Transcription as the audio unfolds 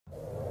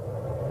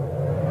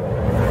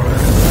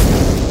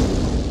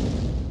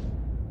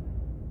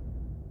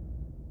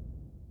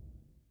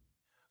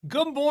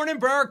Good morning,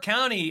 Broward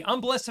County.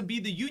 I'm blessed to be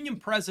the union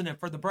president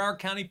for the Broward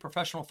County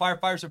Professional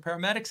Firefighters and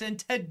Paramedics. And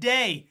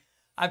today,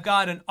 I've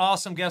got an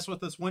awesome guest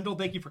with us. Wendell,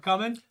 thank you for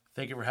coming.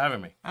 Thank you for having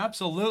me.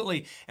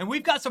 Absolutely. And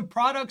we've got some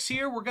products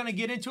here. We're going to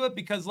get into it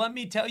because let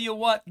me tell you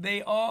what,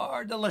 they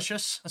are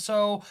delicious.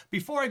 So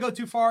before I go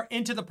too far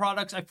into the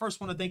products, I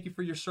first want to thank you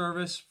for your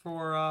service,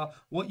 for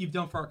what you've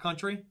done for our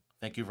country.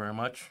 Thank you very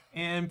much.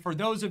 And for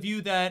those of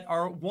you that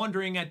are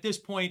wondering at this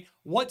point,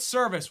 what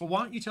service? Well, why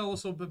don't you tell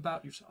us a little bit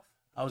about yourself?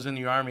 I was in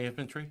the Army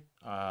Infantry.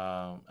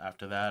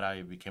 After that,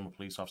 I became a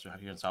police officer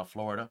here in South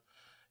Florida.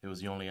 It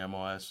was the only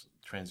MOS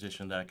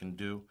transition that I can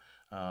do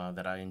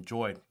that I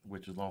enjoyed,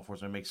 which is law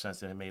enforcement. It makes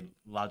sense, and it made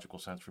logical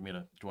sense for me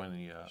to join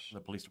the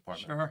police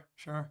department.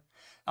 Sure.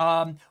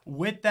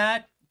 With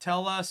that,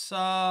 tell us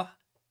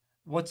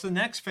what's the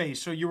next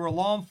phase? So you were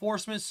law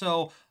enforcement,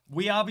 so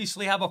we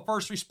obviously have a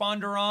first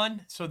responder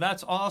on, so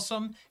that's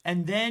awesome.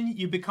 And then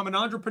you become an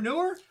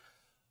entrepreneur?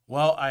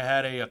 Well, I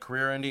had a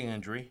career-ending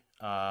injury,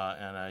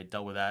 and I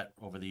dealt with that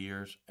over the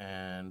years.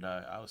 And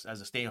I was,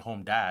 as a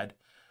stay-at-home dad,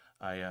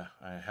 I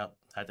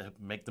had to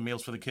make the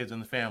meals for the kids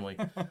and the family.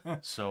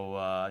 So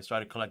I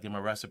started collecting my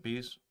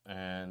recipes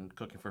and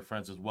cooking for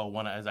friends as well,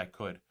 one as I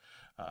could,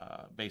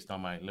 based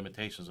on my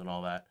limitations and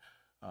all that.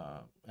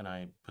 And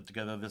I put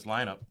together this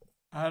lineup.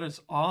 That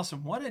is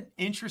awesome. What an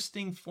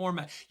interesting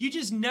format. You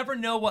just never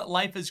know what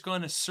life is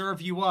going to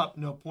serve you up,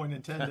 no point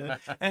intended.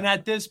 And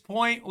at this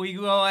point, we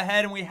go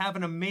ahead and we have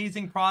an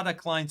amazing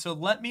product line. So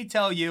let me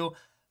tell you,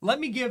 let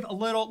me give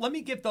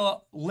the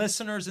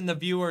listeners and the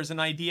viewers an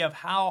idea of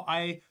how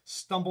I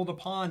stumbled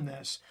upon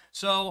this.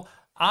 So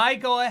I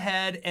go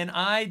ahead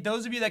and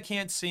those of you that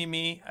can't see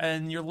me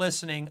and you're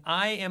listening,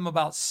 I am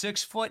about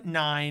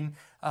 6'9",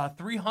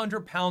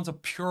 300 pounds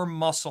of pure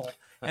muscle.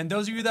 And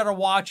those of you that are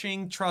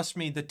watching, trust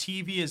me, the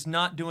TV is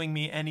not doing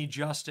me any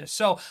justice.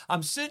 So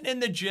I'm sitting in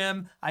the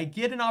gym. I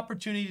get an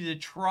opportunity to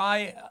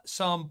try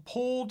some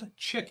pulled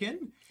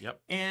chicken.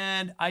 Yep.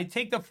 And I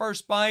take the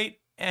first bite,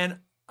 and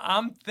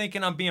I'm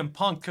thinking I'm being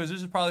punked because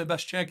this is probably the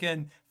best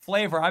chicken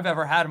flavor I've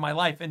ever had in my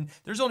life. And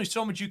there's only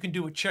so much you can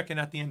do with chicken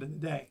at the end of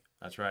the day.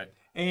 That's right.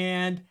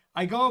 And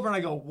I go over and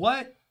I go,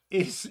 what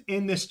is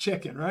in this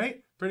chicken,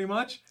 right? Pretty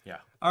much? Yeah.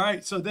 All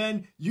right. So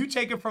then you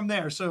take it from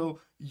there. So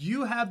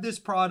you have this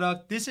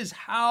product. This is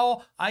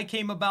how I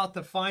came about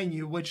to find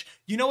you, which,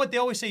 you know what they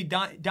always say,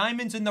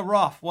 diamonds in the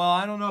rough. Well,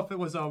 I don't know if it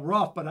was a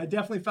rough, but I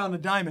definitely found a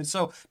diamond.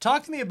 So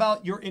talk to me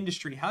about your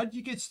industry. How did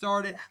you get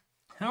started?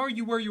 How are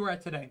you where you are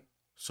at today?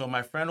 So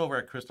my friend over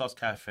at Christop's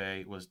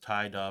Cafe was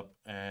tied up,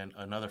 and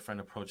another friend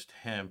approached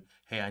him.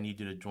 Hey, I need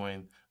you to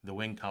join the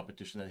wing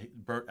competition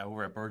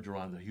over at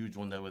Bergeron, the huge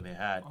one that they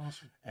had.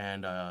 Awesome.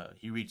 And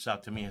he reached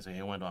out to me and said,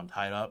 hey, Wendell, I'm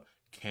tied up.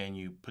 Can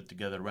you put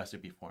together a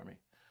recipe for me?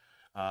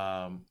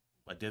 I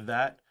did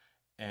that,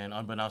 and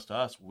unbeknownst to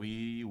us,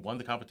 we won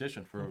the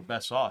competition for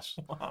best sauce.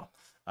 Wow.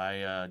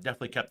 I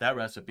definitely kept that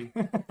recipe,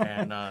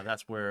 and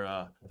that's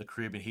where the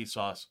Caribbean heat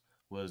sauce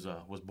was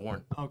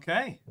born.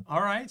 Okay.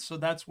 All right. So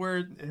that's where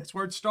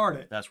it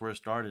started. That's where it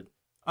started.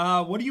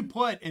 What do you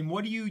put and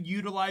what do you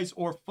utilize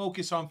or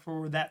focus on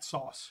for that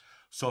sauce?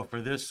 So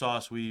for this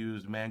sauce, we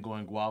used mango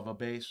and guava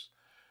base.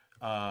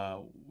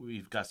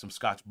 We've got some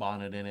Scotch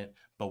bonnet in it,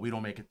 but we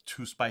don't make it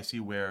too spicy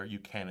where you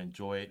can't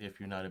enjoy it if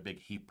you're not a big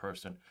heat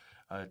person.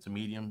 It's a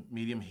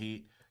medium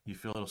heat. You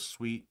feel a little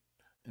sweet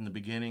in the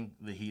beginning,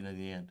 the heat in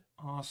the end.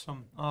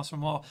 Awesome.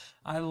 Well,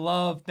 I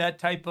love that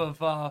type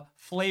of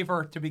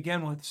flavor to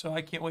begin with, so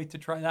I can't wait to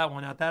try that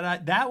one out.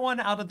 That one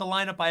out of the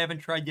lineup I haven't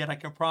tried yet. I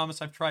can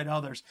promise I've tried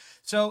others.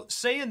 So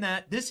saying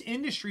that, this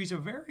industry is a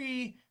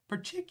very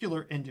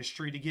particular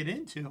industry to get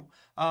into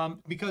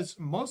because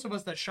most of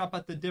us that shop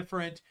at the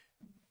different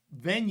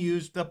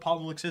venues, the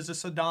Publixes, the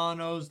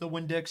Sedanos, the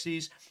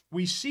Winn-Dixies,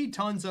 we see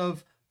tons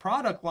of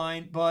product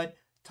line, but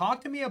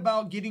talk to me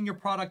about getting your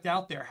product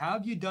out there. How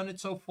have you done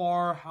it so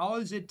far? How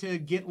is it to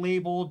get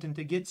labeled and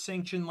to get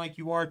sanctioned like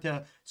you are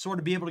to sort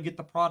of be able to get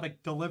the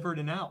product delivered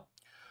and out?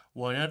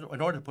 Well,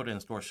 in order to put it in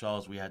store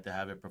shelves, we had to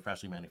have it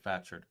professionally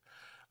manufactured.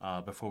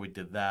 Before we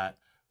did that,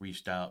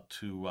 reached out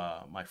to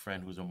my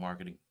friend who's a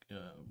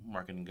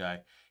marketing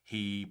guy.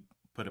 He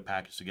put a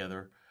package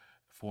together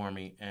for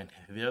me, and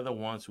they're the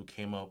ones who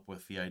came up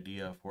with the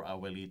idea for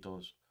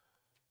Abuelitos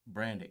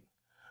branding.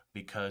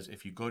 Because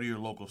if you go to your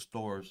local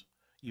stores,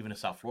 even in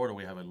South Florida,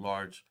 we have a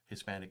large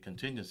Hispanic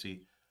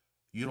contingency.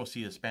 You don't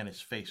see a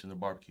Spanish face in the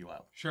barbecue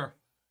aisle. Sure.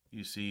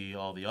 You see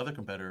all the other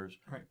competitors,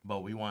 right.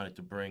 But we wanted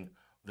to bring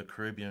the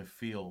Caribbean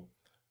feel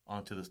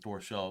onto the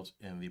store shelves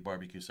in the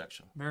barbecue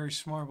section. Very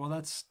smart. Well,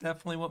 that's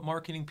definitely what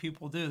marketing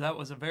people do. That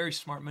was a very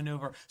smart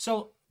maneuver.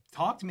 So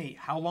talk to me.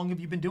 How long have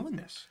you been doing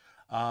this?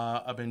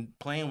 I've been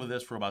playing with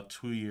this for about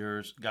 2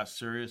 years. Got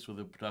serious with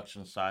the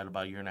production side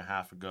about a year and a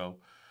half ago.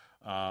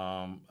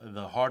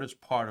 The hardest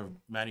part of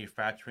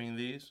manufacturing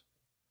these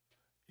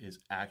is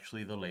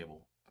actually the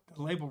label.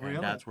 The label, really?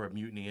 And that's where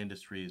Mutiny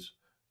Industries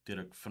did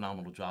a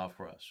phenomenal job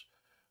for us.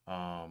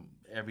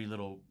 Every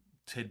little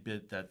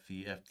tidbit that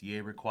the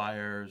FDA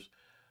requires,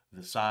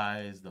 the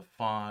size, the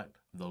font,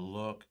 the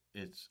look,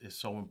 it's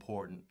so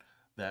important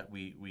that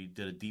we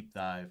did a deep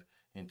dive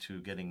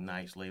into getting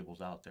nice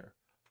labels out there.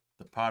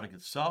 The product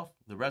itself,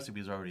 the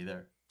recipe is already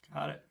there.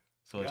 Got it.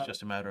 So it's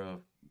just a matter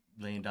of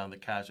laying down the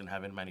cash and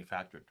having it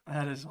manufactured.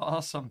 That is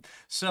awesome.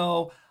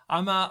 So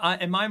I'm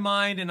in my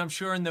mind, and I'm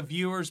sure in the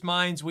viewers'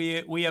 minds,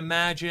 we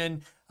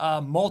imagine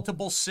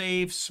multiple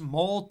safes,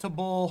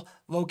 multiple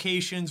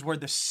locations where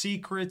the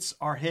secrets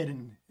are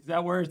hidden. Is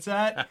that where it's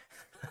at?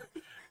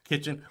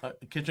 Kitchen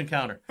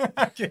counter.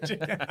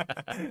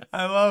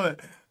 I love it.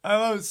 I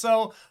love it.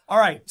 So, all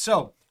right.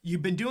 So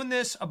you've been doing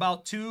this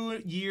about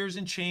 2 years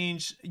and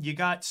change. You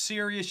got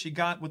serious. You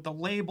got with the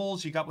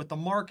labels. You got with the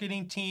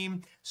marketing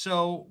team.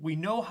 So we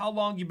know how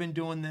long you've been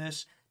doing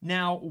this.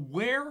 Now,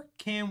 where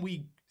can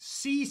we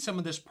see some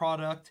of this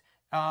product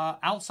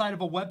outside of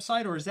a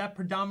website, or is that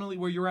predominantly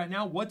where you're at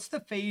now? What's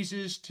the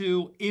phases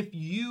to if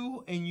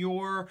you and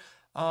your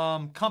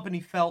company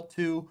felt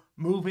to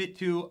move it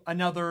to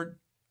another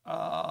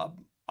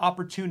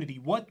opportunity?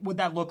 What would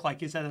that look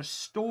like? Is that a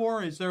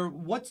store?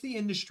 What's the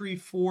industry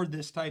for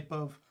this type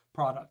of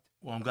product?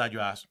 Well, I'm glad you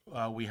asked.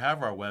 We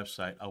have our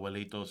website,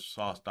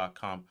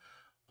 abuelitosauce.com,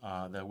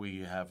 that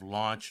we have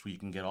launched. You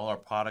can get all our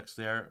products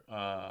there.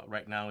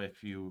 Right now,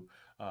 if you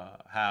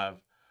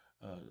have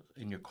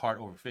in your cart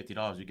over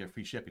 $50, you get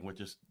free shipping, which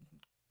is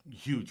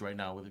huge right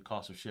now with the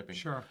cost of shipping.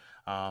 Sure.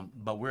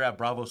 But we're at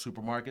Bravo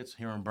Supermarkets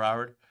here in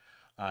Broward.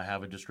 I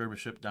have a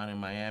distributorship down in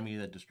Miami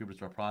that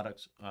distributes our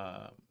products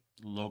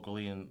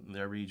locally in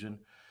their region.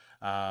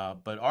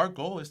 But our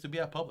goal is to be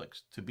at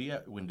Publix, to be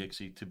at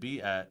Winn-Dixie, to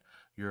be at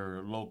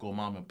your local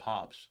mom and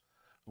pops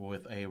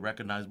with a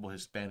recognizable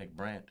Hispanic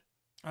brand.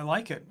 I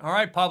like it. All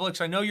right, Publix,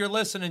 I know you're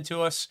listening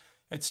to us.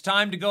 It's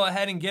time to go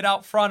ahead and get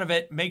out front of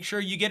it. Make sure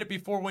you get it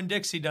before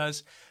Winn-Dixie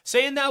does.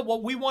 Saying that,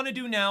 what we want to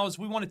do now is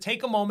we want to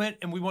take a moment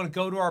and we want to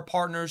go to our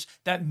partners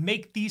that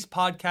make these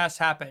podcasts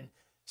happen.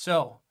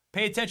 So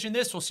pay attention to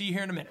this. We'll see you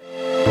here in a minute.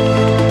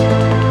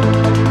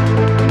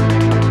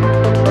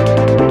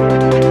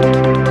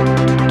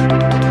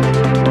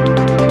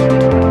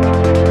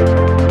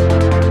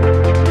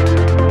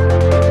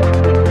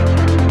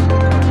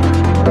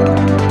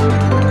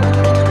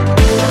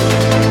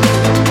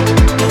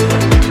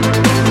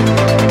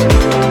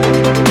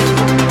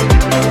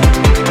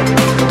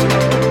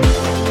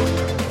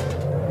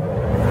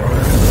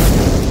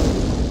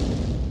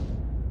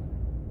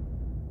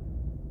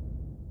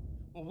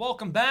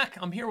 Welcome back.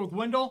 I'm here with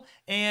Wendell,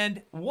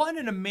 and what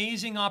an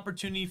amazing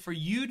opportunity for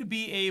you to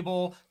be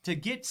able to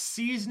get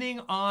seasoning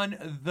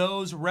on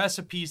those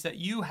recipes that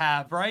you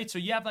have, right? So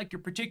you have like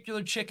your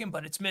particular chicken,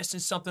 but it's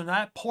missing something.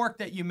 That pork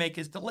that you make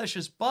is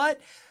delicious,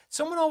 but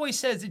someone always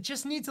says it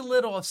just needs a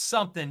little of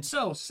something.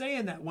 So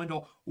saying that,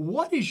 Wendell,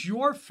 what is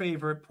your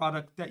favorite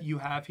product that you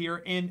have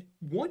here? And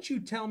once you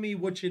tell me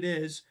which it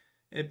is,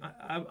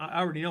 I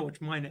already know which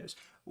mine is.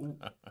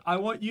 I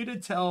want you to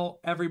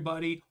tell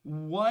everybody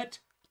what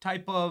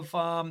type of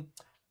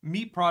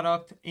meat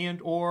product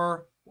and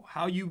or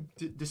how you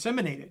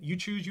disseminate it. You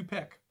choose, you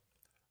pick.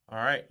 All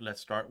right,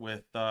 let's start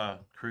with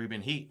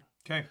Caribbean Heat.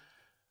 Okay.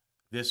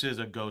 This is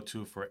a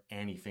go-to for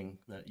anything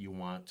that you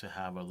want to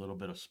have a little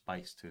bit of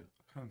spice to,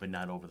 but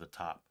not over the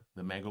top.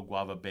 The mango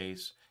guava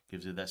base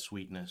gives it that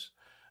sweetness,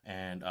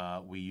 and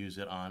we use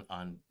it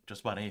on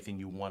just about anything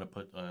you want to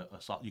put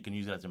a salt. You can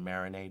use it as a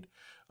marinade.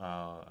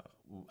 I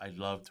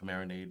love to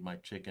marinate my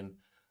chicken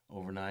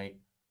overnight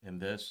in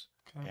this.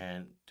 Okay.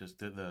 And just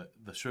the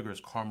sugar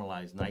is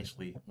caramelized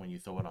nicely when you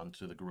throw it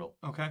onto the grill.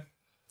 Okay.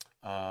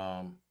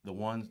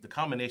 The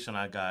combination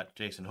I got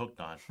Jason hooked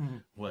on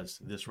was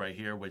this right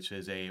here, which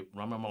is a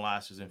rum and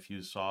molasses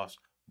infused sauce,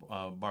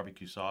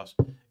 barbecue sauce,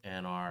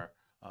 and our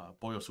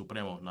Pollo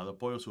Supremo. Now the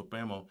Pollo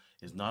Supremo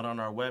is not on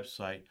our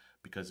website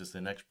because it's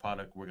the next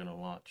product we're going to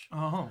launch.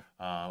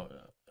 Uh-huh.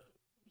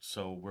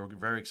 So we're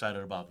very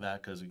excited about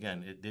that because,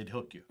 again, it did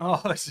hook you.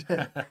 Oh, it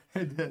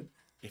did.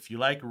 If you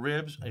like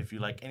ribs, if you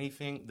like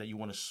anything that you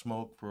want to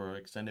smoke for an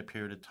extended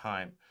period of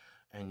time,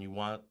 and you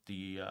want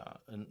the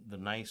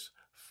nice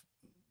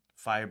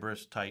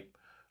fibrous type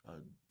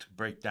to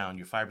break down,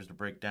 your fibers to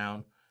break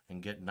down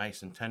and get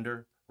nice and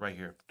tender, right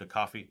here, the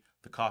coffee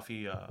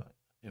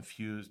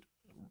infused,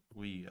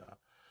 we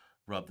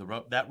rub.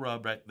 That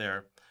rub right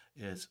there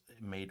is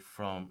made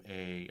from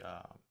a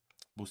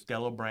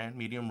Bustelo brand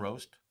medium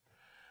roast.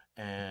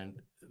 And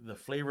the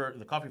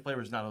coffee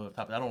flavor is not on the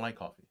top. I don't like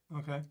coffee.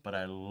 Okay. But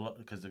I love,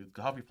 because the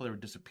coffee flavor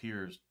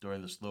disappears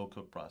during the slow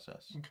cook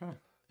process. Okay.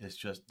 It's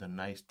just the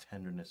nice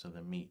tenderness of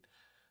the meat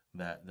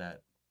that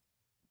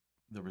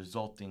the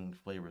resulting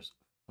flavor is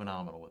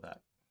phenomenal with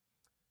that.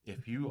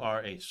 If you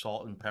are a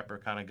salt and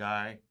pepper kind of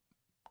guy,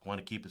 want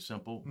to keep it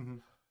simple,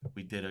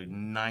 we did a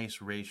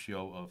nice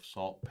ratio of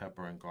salt,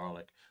 pepper, and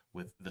garlic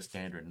with the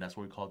standard, and that's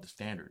what we call it, the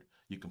standard.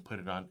 You can put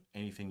it on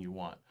anything you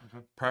want.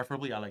 Okay.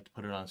 Preferably, I like to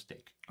put it on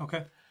steak.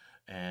 Okay.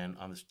 And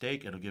on the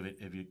steak, it'll give it,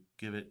 if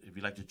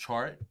you like to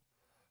char it,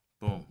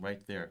 boom, right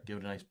there. Give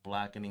it a nice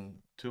blackening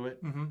to it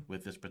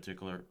with this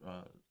particular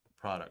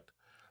product.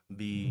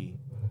 The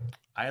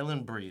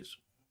Island Breeze.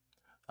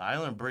 The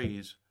Island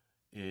Breeze,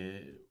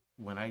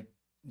 when I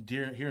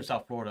here in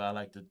South Florida, I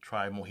like to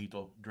try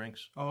mojito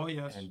drinks, Oh,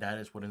 yes. and that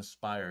is what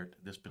inspired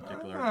this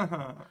particular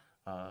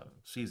Ah,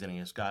 seasoning.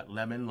 It's got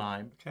lemon,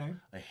 lime, okay.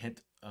 a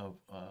hint of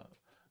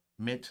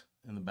mint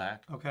in the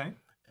back, Okay.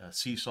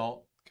 sea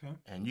salt, Okay.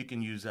 and you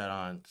can use that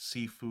on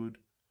seafood.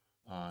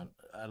 I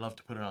love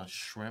to put it on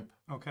shrimp,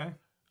 Okay.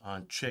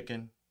 on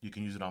chicken. You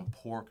can use it on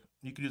pork.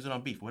 You can use it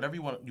on beef. Whatever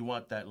you want. You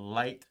want that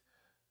light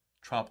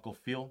tropical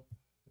feel.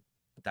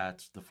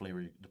 That's the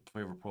flavor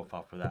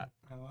profile for that.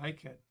 I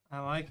like it. I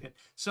like it.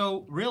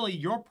 So really,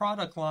 your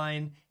product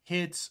line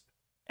hits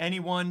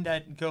anyone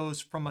that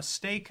goes from a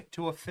steak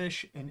to a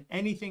fish and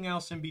anything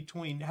else in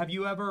between. Have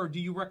you ever, or do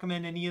you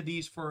recommend any of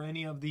these for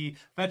any of the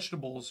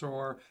vegetables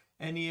or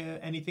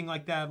anything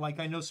like that? Like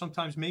I know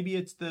sometimes maybe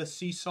it's the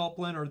sea salt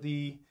blend or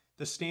the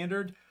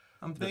standard.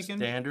 I'm The thinking.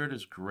 standard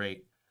is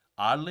great.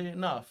 Oddly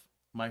enough,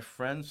 my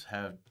friends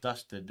have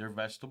dusted their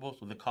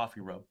vegetables with a coffee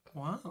rub,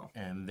 Wow.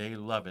 and they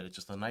love it. It's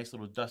just a nice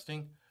little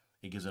dusting.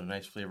 It gives it a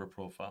nice flavor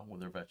profile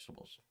with their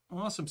vegetables.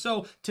 Awesome.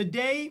 So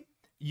today,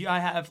 I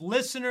have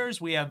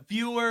listeners, we have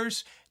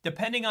viewers,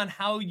 depending on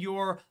how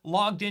you're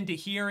logged into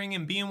hearing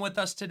and being with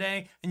us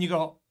today, and you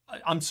go,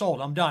 I'm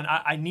sold, I'm done.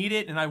 I need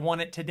it and I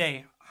want it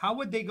today. How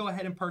would they go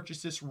ahead and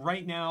purchase this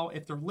right now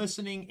if they're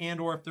listening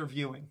and or if they're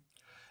viewing?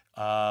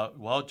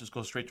 Well, just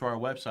go straight to our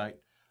website,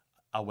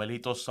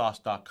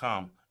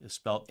 abuelitosauce.com. It's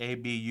spelled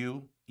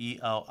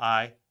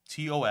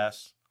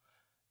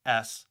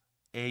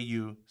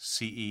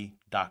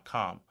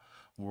AbuelitosSauce.com.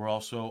 We're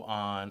also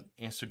on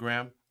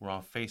Instagram. We're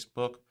on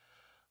Facebook.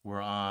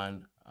 We're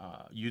on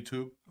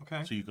YouTube.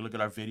 Okay. So you can look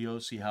at our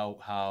videos, see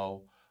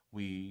how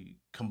we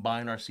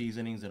combine our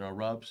seasonings and our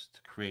rubs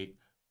to create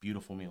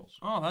beautiful meals.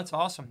 Oh, that's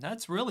awesome.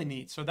 That's really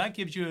neat. So that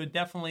gives you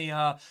definitely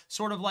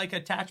sort of like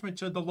attachment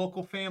to the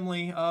local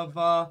family of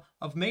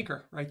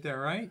Maker right there,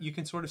 right? You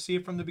can sort of see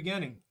it from the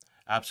beginning.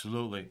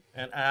 Absolutely.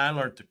 And I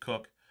learned to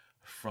cook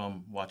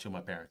from watching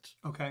my parents.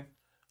 Okay.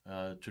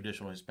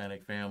 Traditional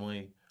Hispanic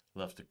family,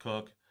 loves to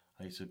cook.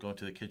 I used to go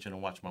into the kitchen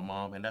and watch my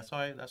mom, and that's how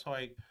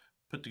I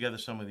put together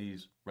some of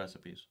these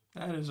recipes.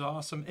 That is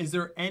awesome. Is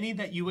there any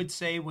that you would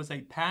say was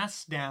a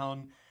pass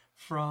down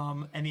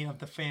from any of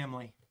the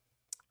family?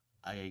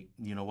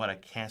 You know what? I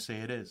can't say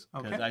it is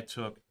because Okay. I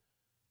took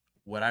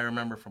what I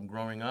remember from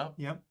growing up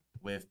Yep.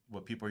 with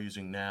what people are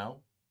using now,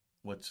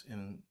 what's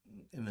in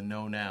the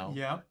know now,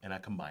 Yep. and I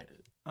combined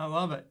it. I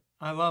love it.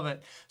 I love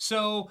it.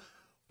 So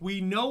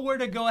we know where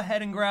to go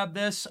ahead and grab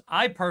this.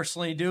 I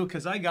personally do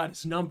because I got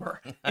his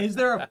number. Is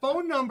there a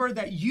phone number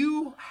that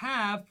you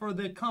have for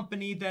the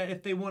company that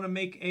if they want to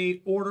make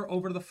a order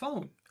over the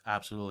phone?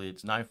 Absolutely.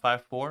 It's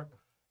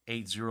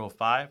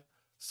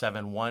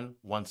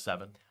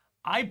 954-805-7117.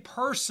 I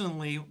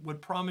personally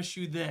would promise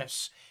you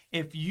this.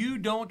 If you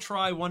don't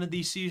try one of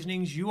these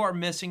seasonings, you are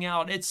missing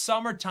out. It's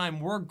summertime.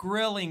 We're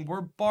grilling.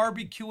 We're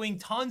barbecuing.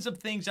 Tons of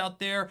things out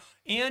there.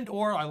 And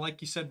or, I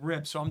like you said,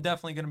 ribs. So I'm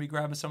definitely going to be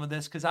grabbing some of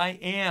this because I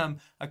am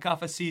a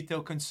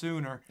cafecito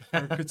consumer.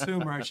 Or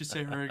consumer, I should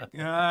say.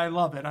 I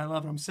love it. I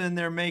love it. I'm sitting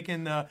there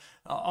making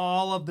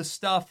all of the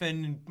stuff.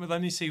 And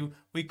let me see.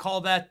 We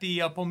call that the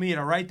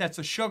pomita, right? That's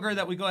the sugar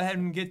that we go ahead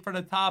and get for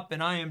the top.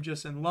 And I am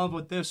just in love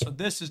with this. So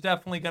this is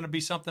definitely going to be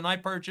something I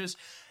purchase.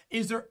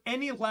 Is there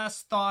any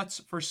last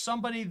thoughts for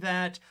somebody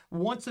that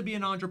wants to be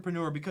an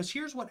entrepreneur? Because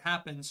here's what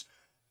happens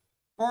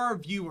for our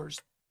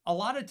viewers. A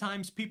lot of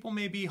times people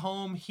may be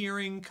home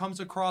hearing, comes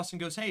across and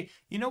goes, hey,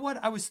 you know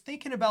what? I was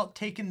thinking about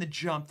taking the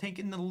jump,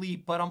 taking the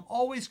leap, but I'm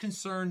always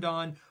concerned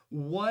on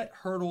what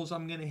hurdles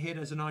I'm going to hit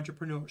as an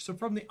entrepreneur. So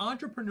from the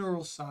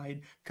entrepreneurial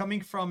side,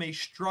 coming from a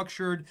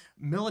structured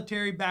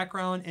military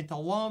background into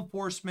law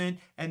enforcement,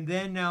 and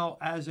then now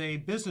as a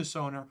business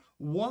owner,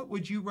 what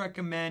would you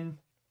recommend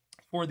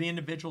for the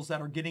individuals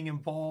that are getting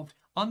involved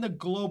on the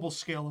global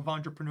scale of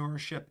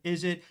entrepreneurship?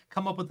 Is it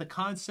come up with a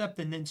concept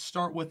and then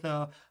start with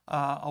a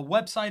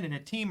website and a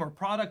team or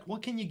product?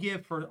 What can you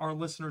give for our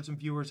listeners and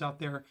viewers out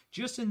there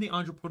just in the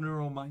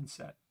entrepreneurial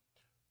mindset?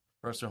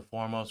 First and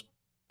foremost,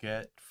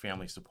 get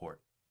family support.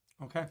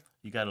 Okay.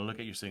 You got to look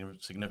at your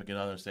significant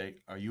other and say,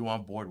 are you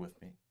on board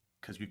with me?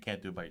 Because you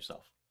can't do it by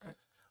yourself.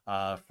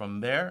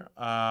 From there,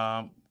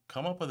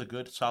 come up with a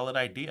good, solid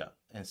idea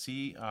and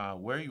see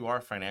where you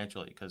are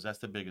financially, because that's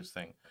the biggest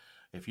thing.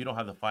 If you don't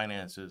have the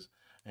finances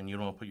and you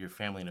don't put your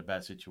family in a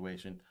bad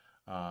situation,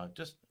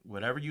 just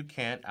whatever you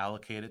can,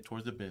 allocate it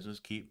towards the business.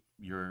 Keep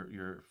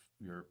your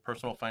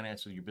personal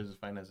finances, your business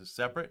finances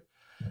separate,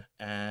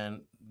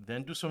 and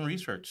then do some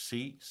research.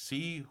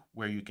 See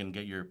where you can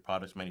get your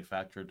products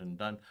manufactured and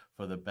done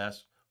for the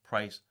best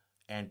price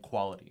and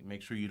quality.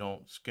 Make sure you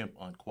don't skimp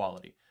on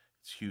quality.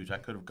 It's huge. I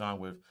could have gone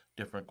with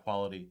different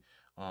quality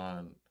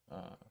on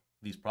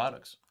these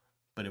products,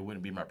 but it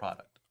wouldn't be my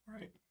product.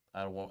 Right.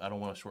 I don't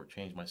want to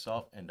shortchange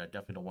myself, and I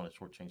definitely don't want to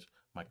shortchange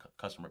my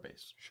customer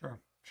base. Sure.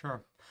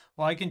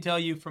 Well, I can tell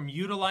you from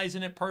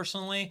utilizing it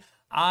personally,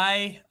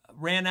 I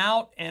ran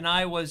out and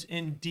I was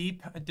in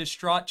deep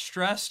distraught,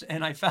 stressed,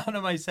 and I found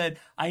them. I said,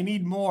 I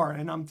need more.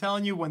 And I'm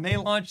telling you, when they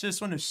launch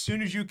this one, as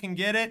soon as you can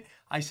get it,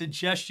 I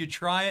suggest you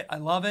try it. I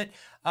love it.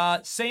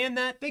 Saying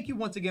that, thank you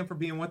once again for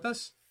being with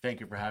us. Thank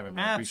you for having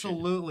me. I appreciate it.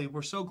 Absolutely.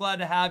 We're so glad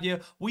to have you.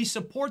 We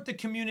support the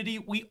community.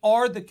 We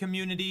are the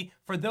community.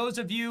 For those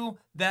of you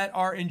that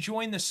are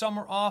enjoying the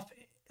summer off,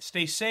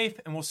 stay safe,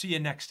 and we'll see you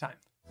next time.